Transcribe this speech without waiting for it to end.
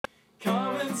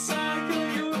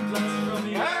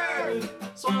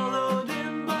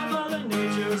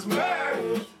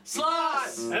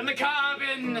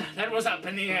that was up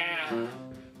in the air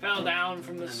fell down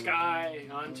from the sky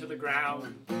onto the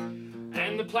ground.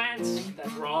 And the plants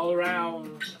that were all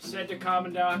around said to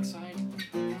carbon dioxide,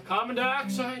 "Carbon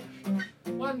dioxide,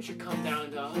 why don't you come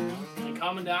down to us?" And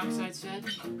carbon dioxide said,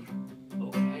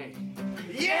 "Okay."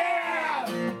 Yeah!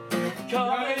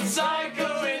 Carbon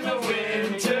cycle in the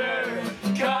winter,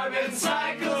 carbon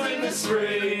cycle in the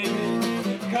spring,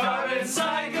 carbon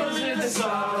cycles in the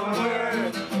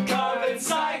summer, carbon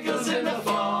cycles in the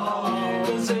fall.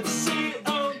 It's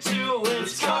CO2,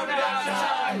 it's carbon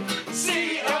dioxide.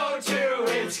 CO2,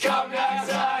 it's carbon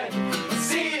dioxide.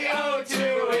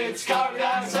 CO2, it's carbon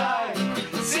dioxide.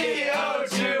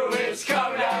 CO2, it's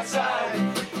carbon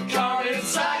dioxide. Carbon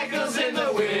cycles in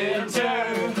the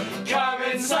winter,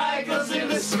 carbon cycles in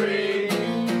the spring,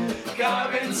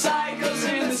 carbon cycles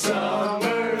in the summer.